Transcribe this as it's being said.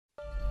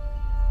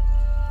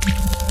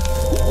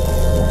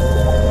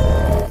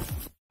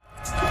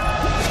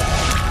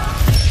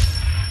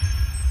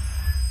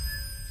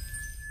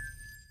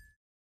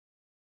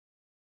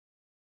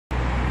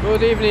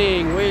Good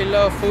evening, we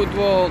love food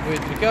world with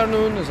RICARDO,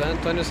 Nunes and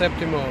Antonia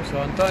septimo. So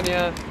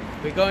Antonia,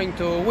 we're going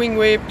to Wing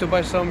Yip to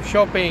buy some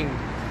shopping.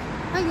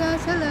 Hi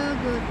guys, hello,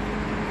 good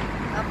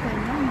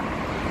afternoon.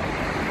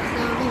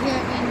 So we're here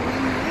in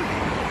Wing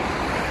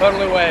Yip.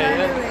 Early way, So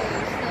yeah?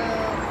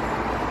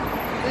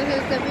 this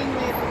is the Wing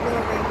Yip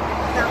going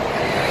down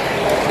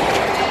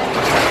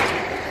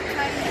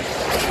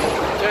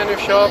China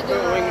shop,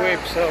 Wing Yip,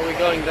 so we're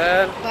going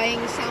there.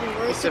 buying some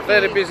recipes. It's a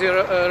very busy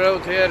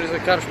road here, there's a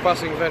cars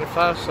passing very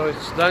fast, so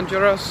it's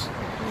dangerous.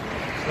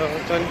 So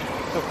Antonia,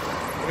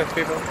 look at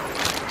people.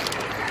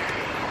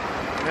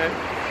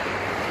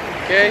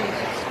 Okay.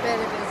 It's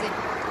very busy.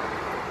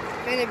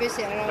 Very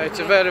busy around It's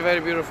a here. very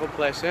beautiful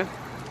place, yeah?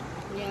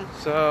 Yeah.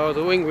 So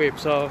the Wing Yip,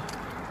 so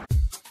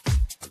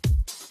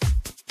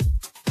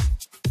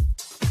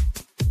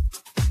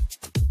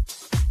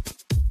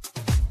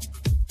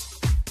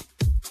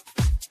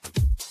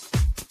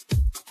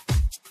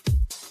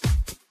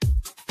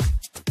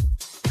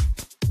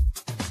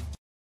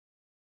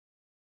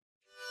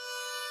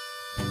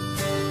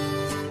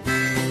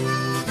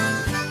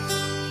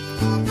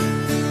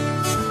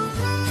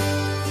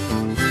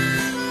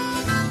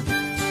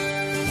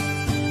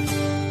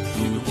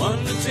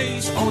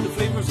taste all the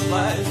flavors of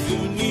life you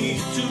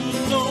need to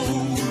know.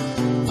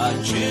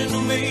 A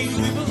channel made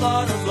with a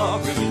lot of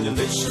love, bringing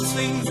delicious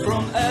things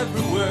from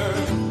everywhere.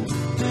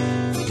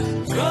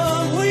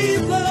 Come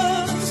with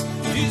us,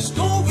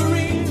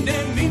 discovering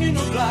the meaning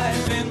of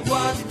life and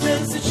what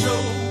does it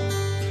show.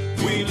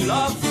 We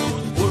love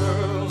food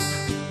world,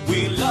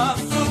 we love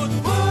food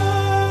world.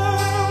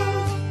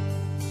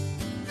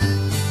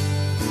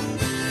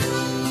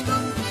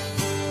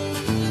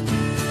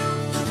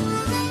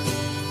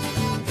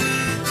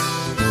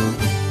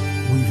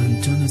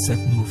 Antonia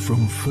septimo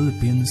from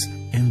Philippines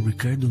and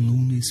RICARDO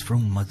Nunes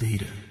from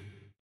Madeira.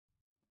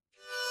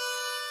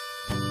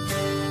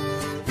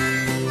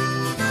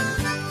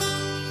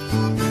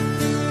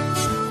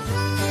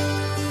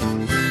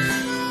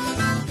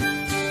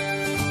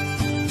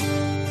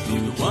 If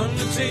you want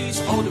to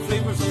taste all the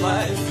flavors of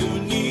life, you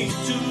need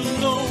to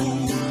know.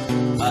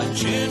 A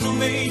channel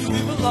made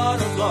with a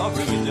lot of love,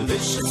 bringing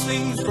delicious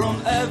things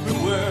from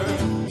everywhere.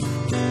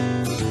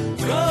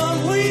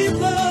 Come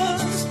with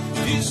us,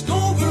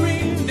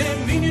 discovering the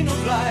meaning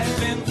of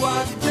life and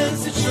what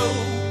does it show.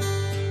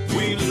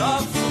 We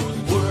love food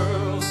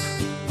world,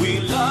 we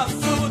love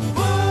food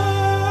world.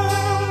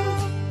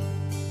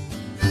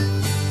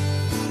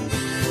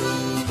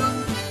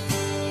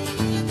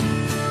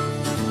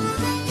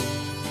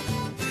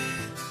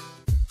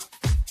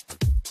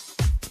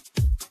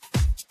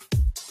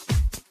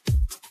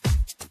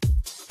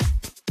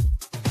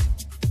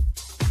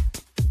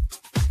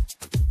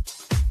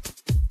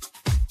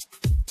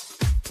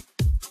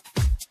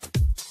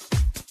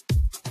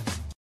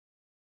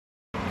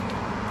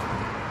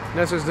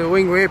 this is the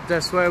Wing Yip,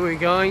 that's where we're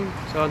going.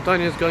 So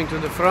Antonia is going to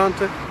the front.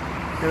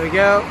 Here we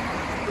go.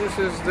 This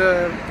is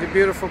the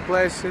beautiful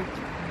place.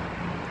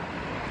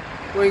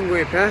 Wing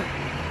Yip, huh?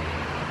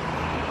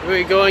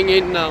 We're going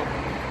in now.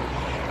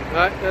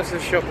 Right, that's the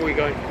shop we're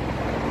going.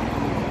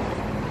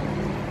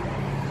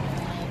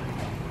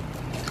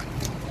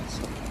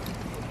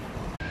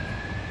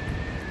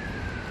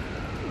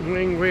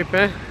 Wing Yip,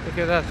 eh? Look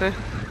at that, eh?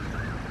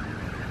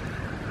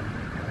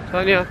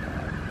 Antonia.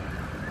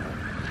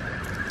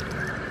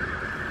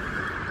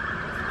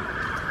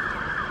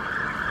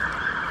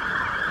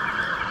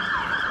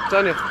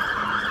 Antonia.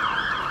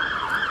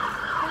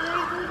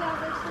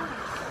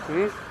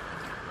 Hmm?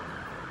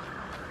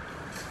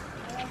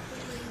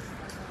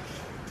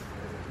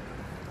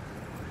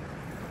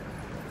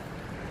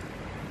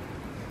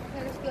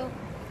 Okay, let's go.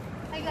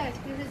 Hi guys,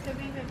 this is the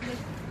Wing Yip.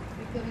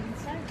 We're going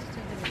inside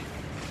today.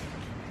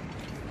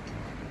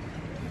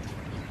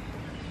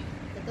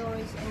 The door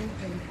is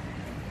open.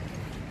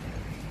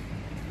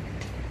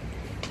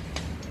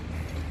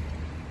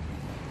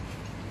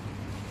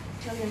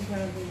 Italian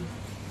garden.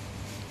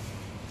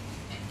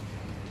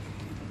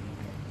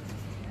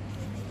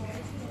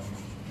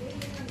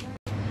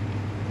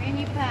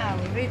 Mini pao,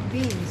 red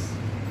beans.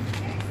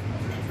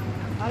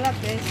 All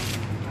of this.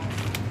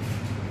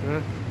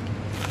 Huh?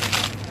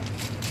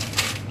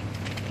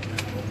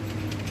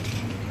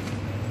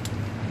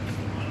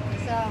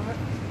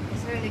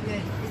 It's really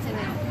good, isn't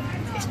it?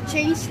 It's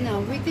changed now.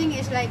 Everything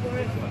is like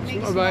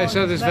Oh, but it's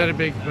not this very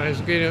big, but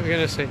it's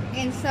gonna see.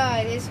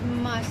 inside is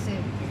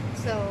massive.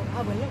 So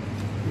have a look.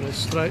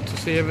 Let's try to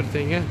see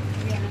everything, yeah?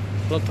 Yeah.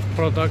 Lot of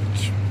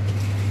products.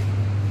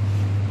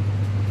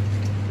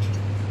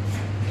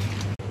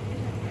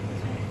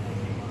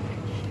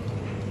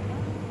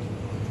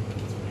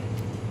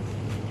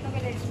 Look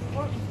at this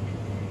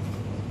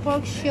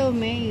pork show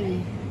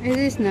mein. It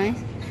is nice.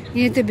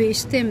 You need to be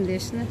steamed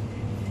this, no?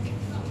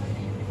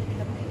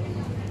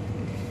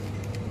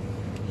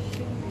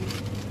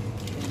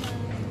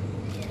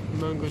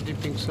 Mango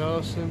dipping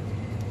sauce. Oh,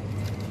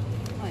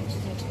 it's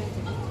too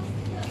expensive.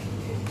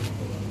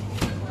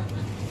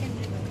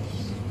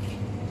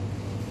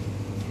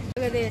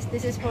 Look at this.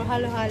 This is for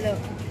halo-halo.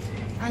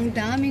 Ang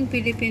daming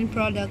Philippine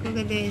product. Look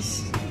at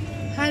this.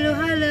 Hello,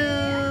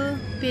 hello,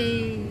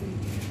 babe.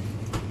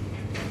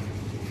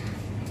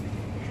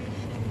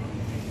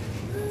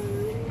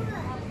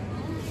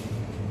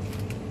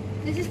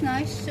 This is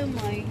nice,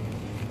 shumai.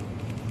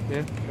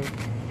 Yeah, sure.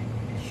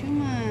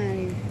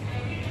 Shumai.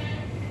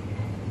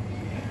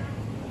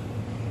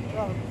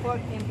 Oh,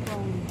 pork and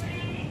prawn.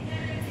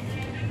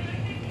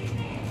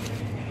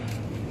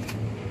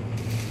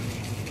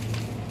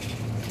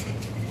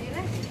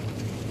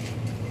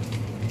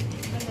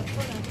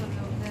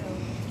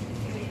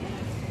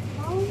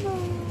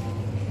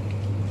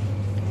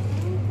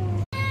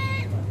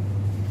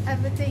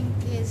 Everything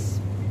is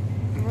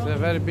It's a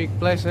very big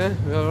place, eh?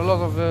 There are a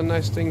lot of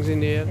nice things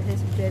in here. It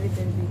is very,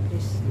 very big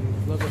place.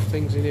 A lot of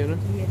things in here, no?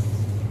 Yes.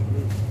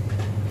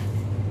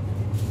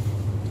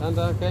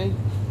 Santa, okay?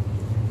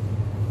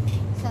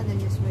 Santa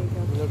just wake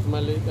up. Look, my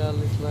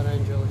little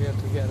angel here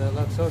together.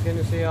 Look, so can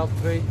you see all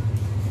three?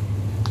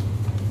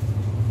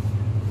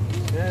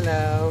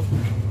 Hello.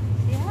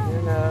 Yeah.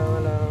 Hello,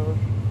 hello.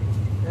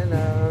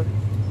 Hello.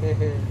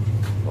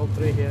 All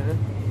three here, huh?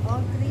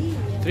 All three.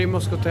 Yeah. Three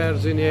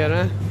musketeers in here,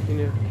 huh? In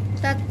here.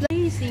 That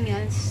placing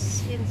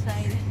us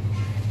inside.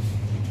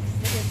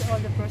 This is all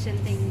the frozen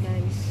thing,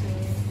 guys. So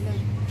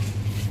look,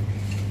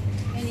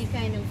 any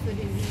kind of food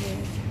in here.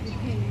 You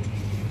can.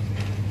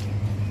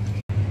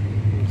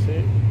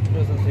 See,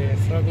 what is here?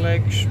 Frog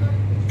legs.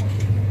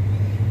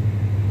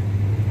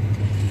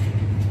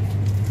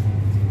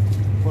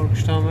 Pork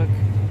stomach.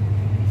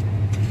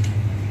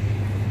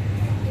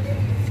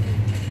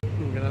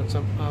 We got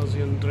some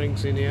Asian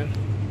drinks in here.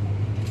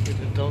 With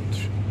the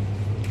Dutch.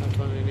 That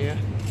one in here.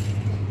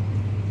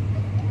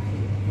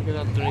 Look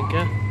at that drink,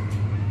 eh?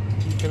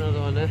 Look at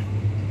another one, eh?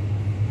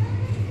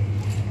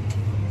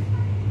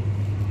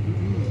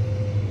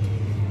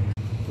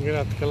 Look at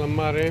that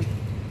calamari.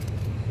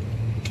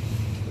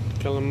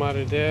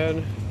 Calamari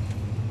there.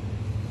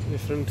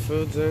 Different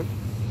foods, eh?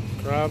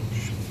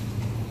 Crabs.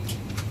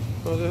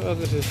 Oh,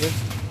 this is it.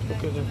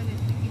 Look at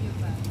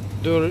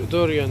that.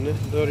 Durian, eh?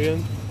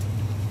 Durian.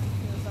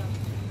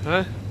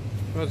 Huh?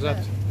 What's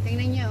that?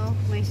 Tingnan niyo, oh,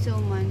 may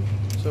suman.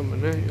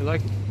 Someone, eh? You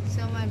like it?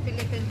 Suman,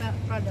 Philippine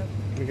product.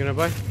 You gonna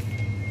buy?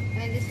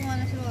 And this one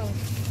as well.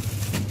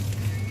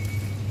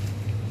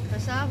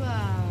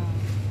 Cassava.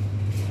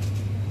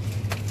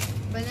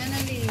 Banana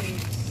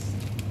leaves.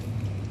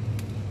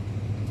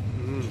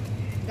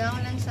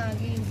 Daon ng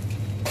saging.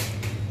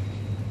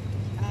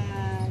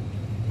 At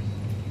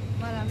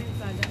maraming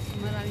products,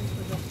 maraming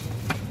produkto.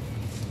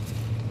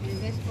 And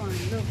this one,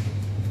 look.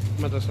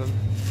 What is one?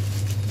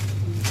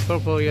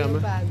 Purple yam, Your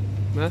eh? bag.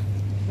 Huh?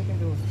 Look at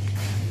it.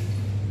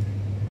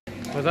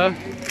 What's that?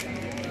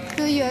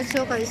 Tuyo at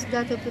soka is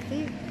dato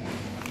puti.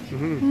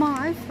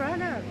 My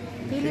product.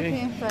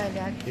 Philippine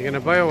product. You gonna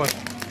buy or what?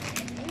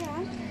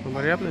 Yeah. Well,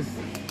 hurry up then.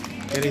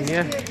 Get in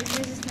here. This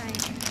is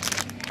nice.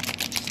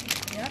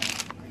 Yep.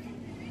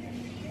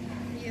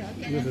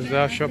 Yeah, This is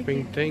our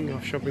shopping thing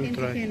or shopping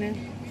tray.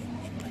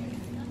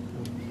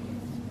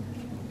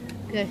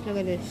 Guys, look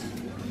at this.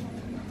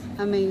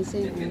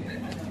 Amazing.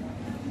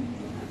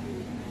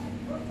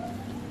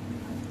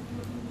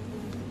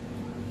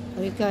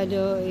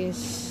 Ricardo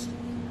is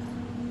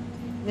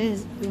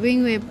this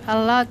wing whip, a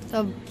lot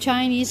of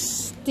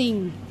Chinese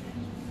thing.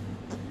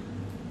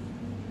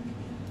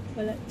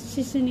 Wala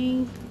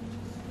seasoning.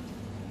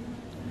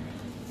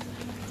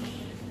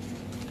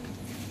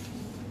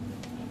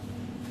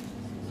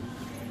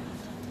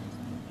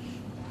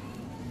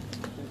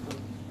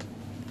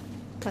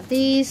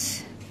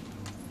 Patis.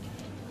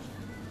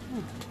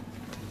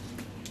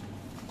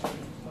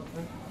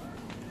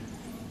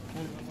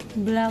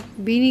 Black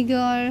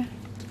vinegar.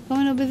 Come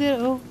on over there.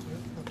 Oh,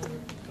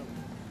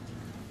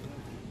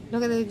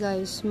 look at it,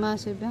 guys.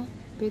 Massive, huh?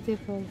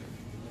 Beautiful.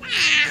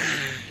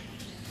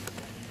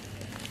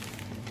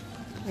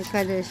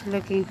 Ricardo is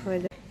looking for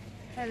the.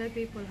 Hello,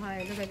 people.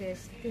 Hi. Look at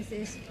this. This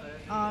is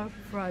our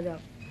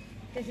product.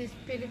 This is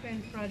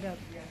Philippine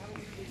product.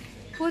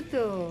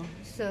 Puto.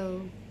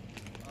 So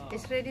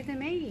it's ready to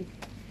make.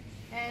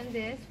 And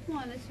this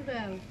one as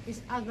well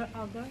is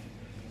agar-agar.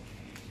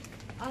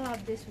 I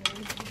love this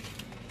one.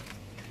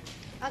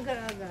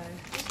 Agar-agar.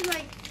 It's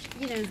like,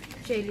 you know,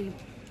 chili.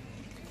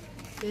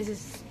 This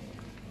is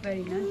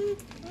very nice.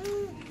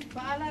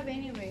 But I love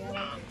anyway. I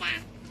like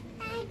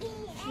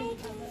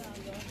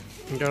agar-agar.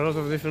 You got a lot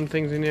of different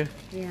things in here.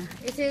 Yeah.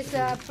 It is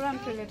from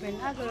Philippines.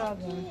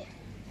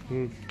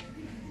 Agar-agar.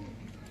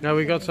 Now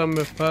we got some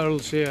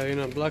pearls here, you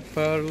know, black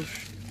pearls.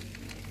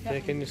 Yeah,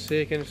 can you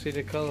see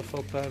the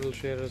colorful pearls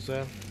here as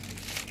well?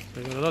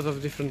 We got a lot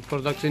of different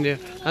products in here.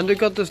 And we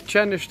got this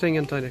Chinese thing,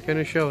 Antonia. Can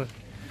you show it?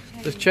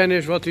 This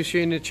Chinese, what you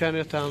see in the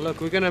Chinatown. Look,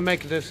 we're gonna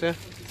make this, yeah?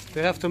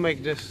 We have to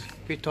make this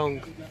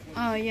pitong.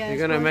 Oh yeah. We're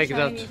gonna make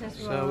Chinese that. as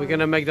So well. we're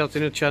gonna make that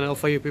in the channel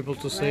for you people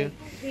to see. Right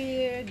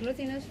here,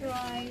 glutinous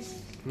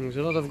rice, There's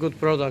a lot of good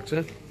products,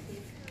 eh?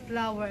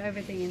 flour,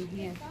 everything in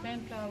here.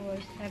 Plain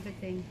flowers,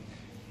 everything.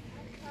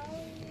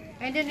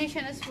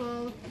 Indonesian as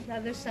well, the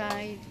other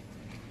side.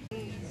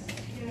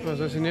 What's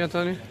this in here,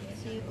 Tony?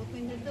 So you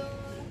open the door.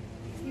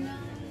 Na,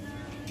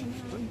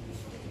 na,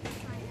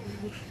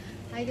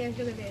 na. Hi guys,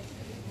 look at this.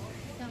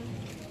 Some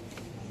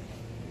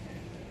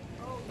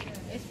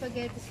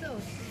spaghetti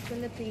sauce.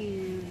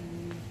 Philippine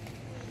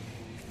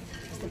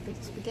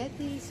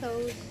spaghetti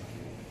sauce.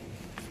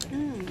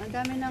 Ang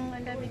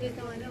dami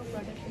dito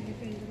product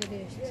Philippine. Look at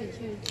this.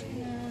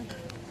 Chicken,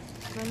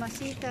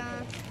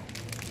 mamasita,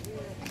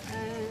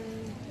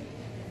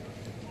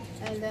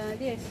 and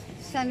this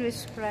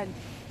sandwich spread.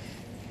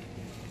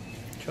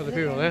 Show the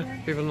people, eh?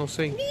 People don't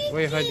see.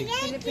 Where are you hiding?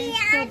 Philippine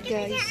food,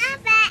 guys.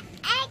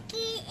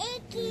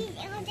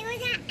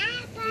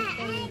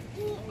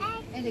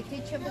 And the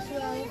ketchup as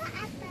well.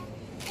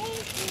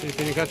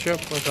 Filipino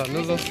ketchup? What's that?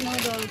 Noodles?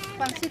 Noodles.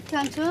 Pancit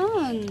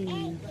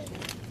canton.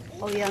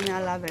 Oh yummy, I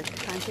love it.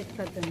 Pancit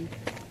canton.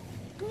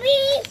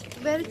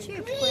 Very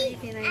cheap.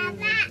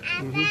 4.89.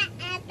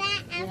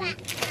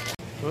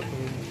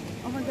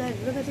 Oh my god,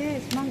 look at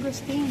this.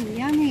 Mangosteen.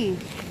 Yummy.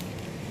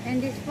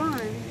 And this one.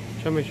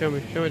 Show me the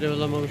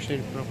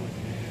mangosteen properly.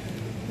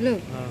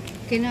 Look.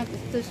 Kinap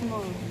is too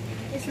small.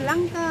 It's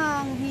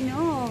langkang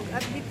hinog.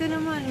 At dito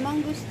naman,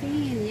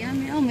 mangosteen.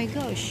 Yummy. Oh my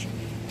gosh.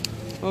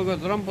 Oh,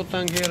 got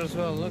rambutan here as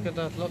well. Look at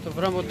that. Lot of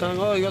rambutan.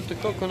 Oh, you got the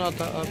coconut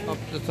up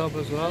the top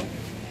as well.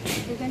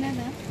 Coconut,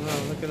 huh?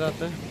 Oh, look at that,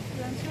 eh?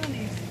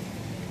 Lanzones.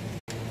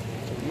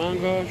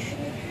 Mangoes.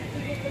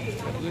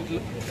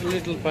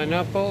 Little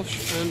pineapples.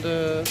 And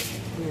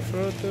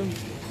fruit.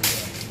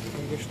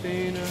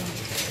 Mangostina.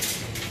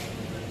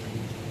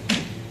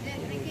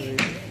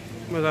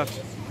 What's that?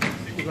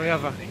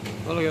 Guayaba.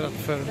 Oh, look at that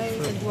fruit. That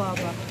is a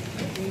guava.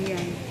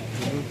 Ayan.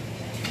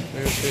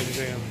 Very pretty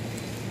guayaba.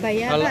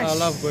 Bayabas. I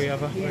love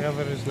guayaba. Yeah.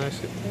 Guayaba is nice.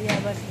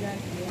 Bayabas, guys.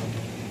 Yeah.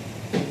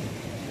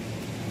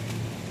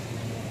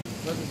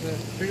 That is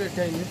sugar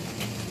cane.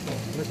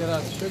 Look at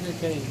that, sugar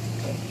cane.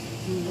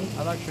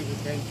 I like sugar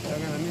cane. I'm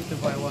going to need to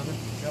buy one.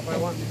 If I buy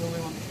one, it's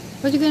only one.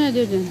 What are you gonna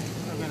do then?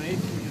 I'm going to eat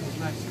it because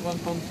it's nice. 1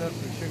 pound serve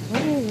with sugar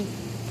cane.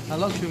 Oh. I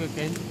love sugar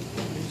cane. I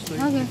used to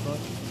eat Okay. before.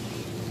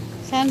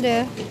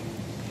 Sander,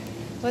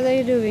 what are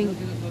you doing?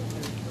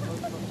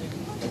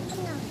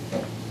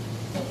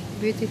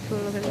 Beautiful,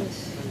 look at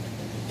this.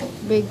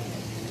 Big.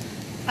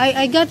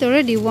 I got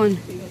already one.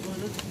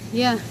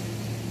 Yeah.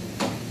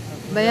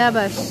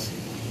 Bayabas.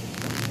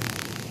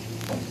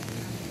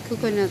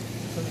 Coconut.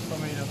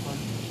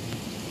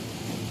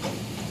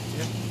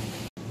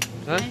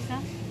 Huh? Nice,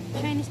 huh?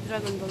 Chinese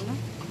Dragon Ball, no?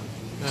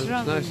 Yeah, it's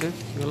Dragon. nice, eh?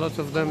 Got lots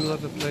of them,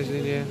 lots of places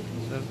in here.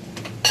 So.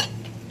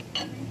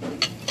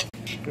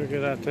 Look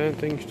at that, eh?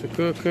 Things to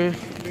cook, eh?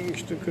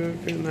 Things to cook,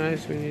 eh?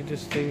 Nice, we need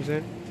these things,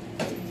 eh?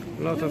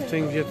 A lot of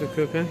things here to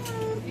cook, eh?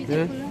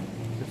 Yeah? Beautiful, huh?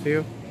 That's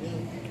you.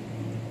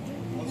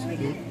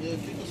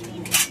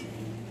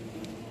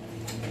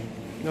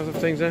 Lots of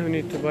things, eh? We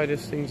need to buy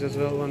these things as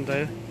well one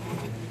day.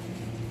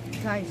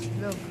 Guys,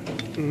 look.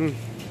 And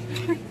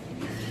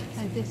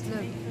this,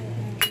 look.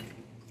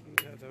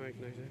 Yeah, that makes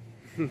nice, eh?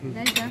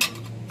 Nice, huh?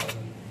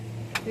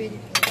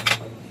 Beautiful.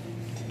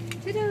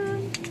 Ta-da!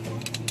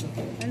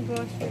 And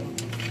grocery.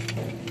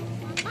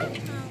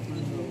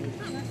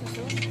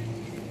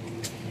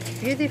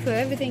 Beautiful,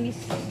 everything is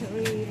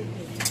really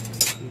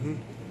good.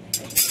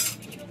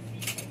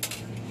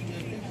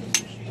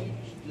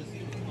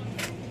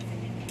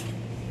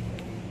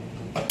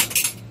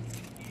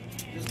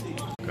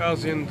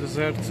 Caucasian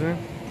desserts, eh?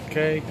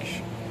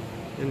 Cakes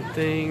and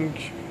things.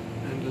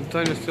 And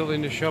Antonia's still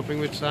in the shopping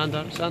with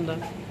Sandra.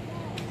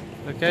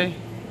 Okay?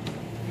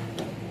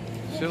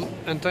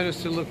 Antonia's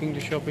still looking the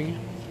shopping.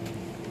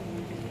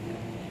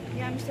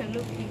 Yeah, I'm still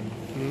looking.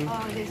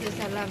 Oh, this is,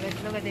 I love it.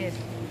 Look at this.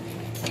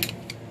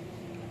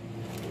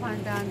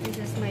 Pandan, this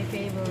is my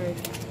favorite.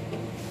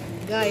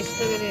 Guys,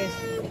 look at this.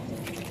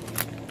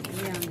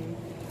 Yummy.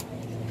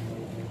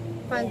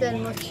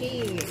 Pandan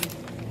mochi.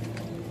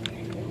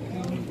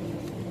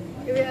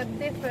 We have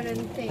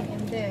different thing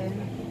in there.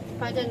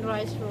 Pandan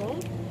rice roll.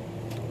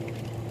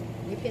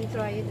 You can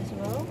try it as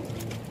well.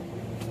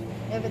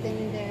 Everything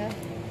in there.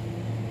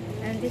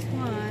 And this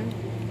one,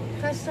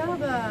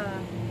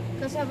 cassava.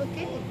 Cassava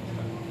cake.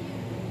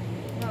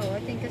 Oh, I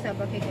think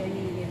cassava cake I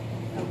need it.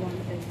 I want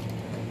it.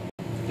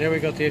 Yeah, we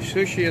got the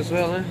sushi as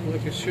well, eh?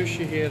 Look at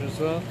sushi here as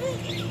well.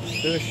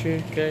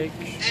 Sushi, cakes,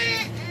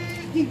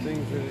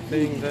 things with the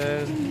thing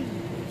there.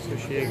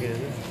 Sushi again,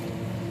 eh?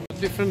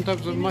 Different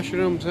types of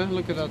mushrooms, eh?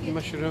 Look at that,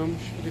 mushrooms.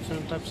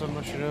 Different types of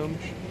mushrooms.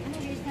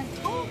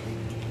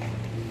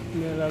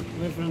 Yeah,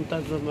 different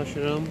types of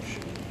mushrooms.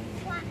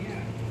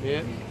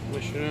 Yeah,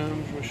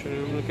 mushrooms.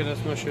 Look at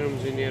that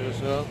mushrooms in here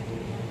as well.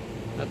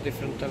 That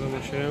different type of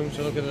mushrooms.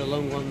 So look at the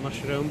long one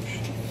mushrooms.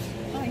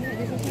 Oh, yeah,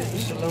 this is nice.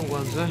 It's the long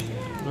ones, eh?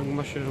 Long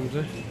mushrooms,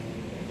 eh?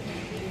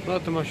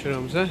 Lot of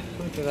mushrooms, eh?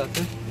 Look at that,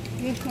 eh?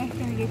 Yes,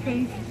 mushroom,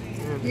 different.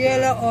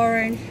 Yellow,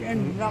 orange,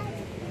 and black.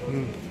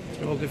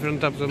 All different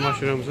types of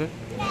mushrooms, eh?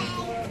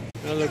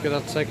 Now look at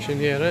that section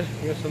here, eh?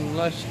 We got some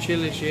nice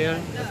chilies here.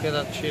 Look at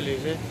that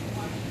chilies, eh?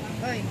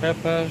 Oi,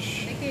 Peppers.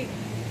 Nikki.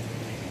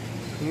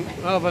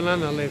 Oh,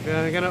 banana leaf.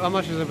 Yeah. How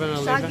much is a banana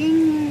leaf? Eh?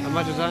 Saging. How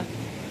much is that?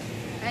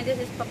 And this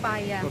is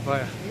papaya.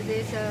 Papaya.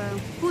 This is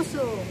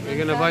puso. Are you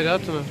gonna buy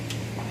that or not?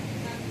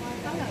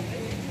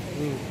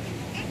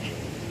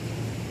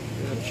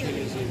 got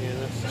chilies in here.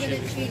 That's Look at the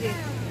chilies. chili.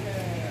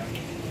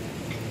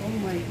 Oh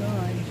my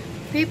god.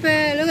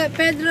 Paper, look at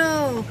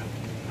Pedro.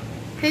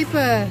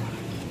 Paper.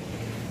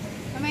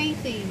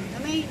 Amazing,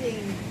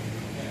 amazing.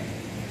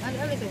 And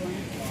a little one.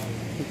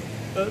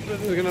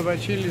 We're gonna buy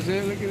chilies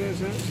there. Look at this.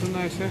 So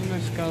nice,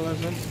 nice colors.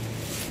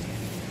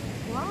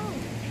 Wow.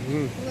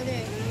 Mm. Look at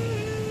it.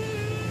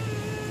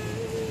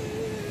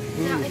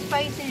 Now it's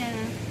spicy na.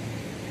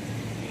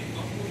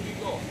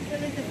 A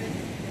little bit.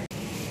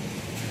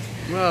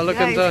 Well, look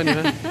Guys.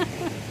 Antonia.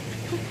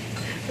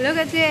 Look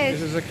at This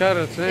this. is a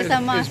carrot. Eh? It's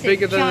a massive,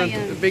 bigger than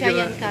giant bigger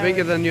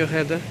carrot. than your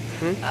head. Eh?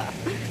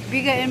 Hmm?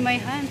 Bigger in my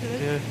hand.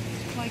 Look. Yeah,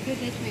 My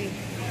goodness me.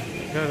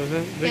 carrots.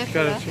 Eh? Big Careful,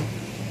 carrots.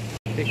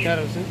 Eh? Big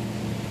carrots. Eh?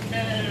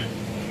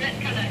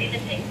 Red colour is the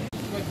same.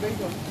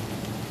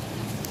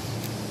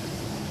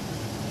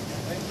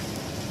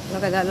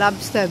 Look at that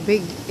lobster,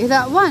 big. Is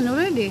that one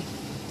already?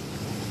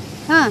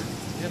 Huh?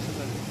 Yes,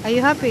 Are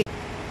you happy?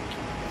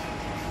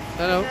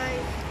 hello.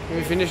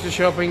 We finished the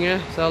shopping,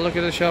 yeah? So look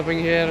at the shopping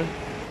here.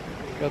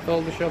 Got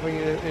all the shopping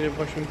in a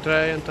washing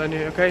tray,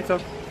 Antonia. Okay,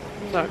 talk.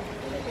 Talk.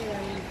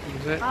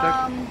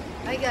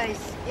 Hi guys.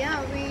 Yeah,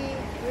 we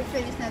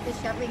finished now the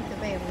shopping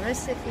today.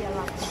 Recipe a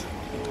lot.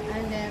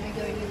 And then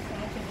we're going to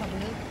have a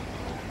look.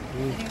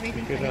 And we're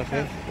waiting Look for at the that,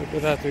 crab. look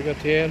at that. We got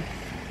here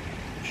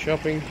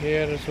shopping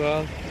here as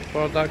well.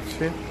 Products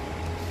here.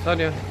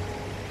 Sonia.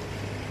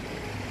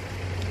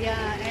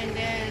 Yeah, and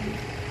then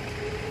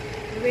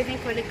we're waiting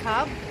for the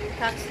cab,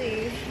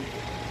 taxi.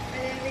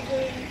 And then we're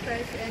going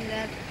first and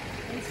that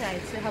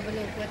inside. So have a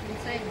look what's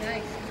inside,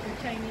 guys.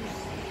 The Chinese.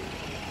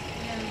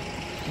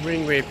 Yeah.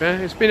 Wing Yip, eh?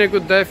 It's been a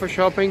good day for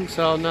shopping,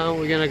 so now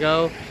we're gonna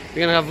go.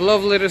 We're gonna have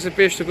lovely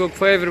recipes to cook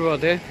for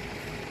everybody. Eh?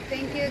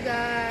 Thank you,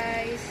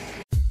 guys.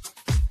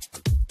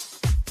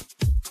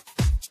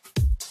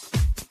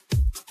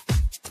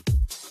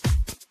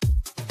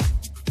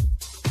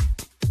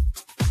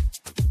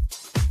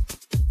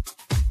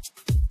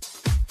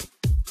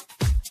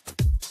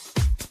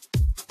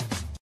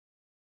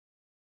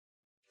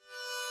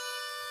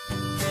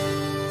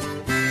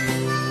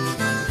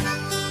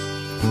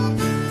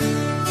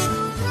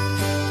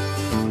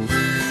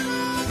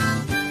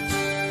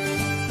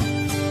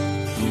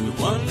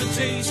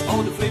 Taste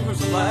all the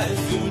flavors of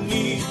life you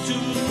need to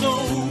know.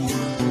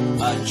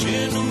 A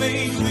channel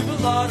made with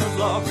a lot of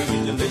love,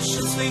 bringing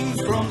delicious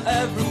things from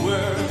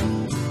everywhere.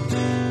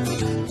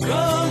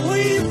 Come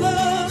with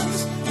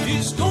us,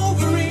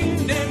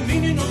 discovering the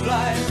meaning of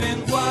life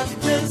and what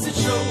does it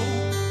show.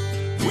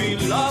 We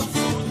love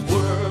food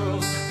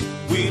world,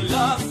 we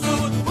love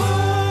food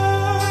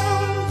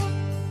world.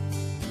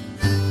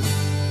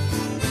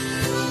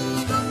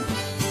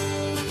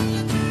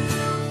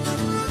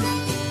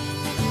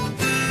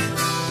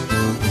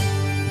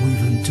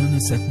 Antonia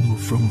septimo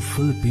from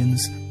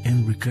Philippines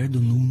and RICARDO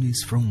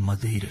Nunes from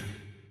Madeira.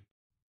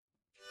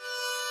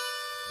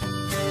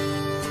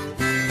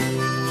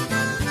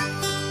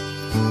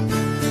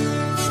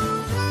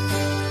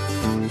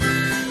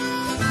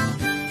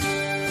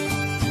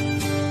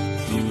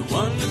 If you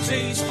want to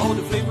taste all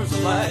the flavors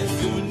of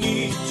life, you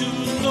need to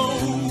know.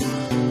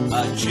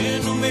 A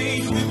channel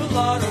made with a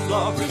lot of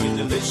love, bringing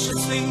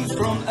delicious things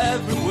from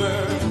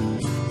everywhere.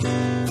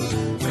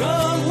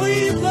 Come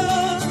with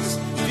us,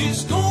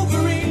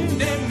 discovering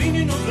the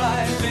meaning of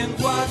life and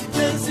what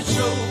does it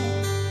show.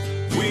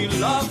 We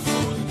love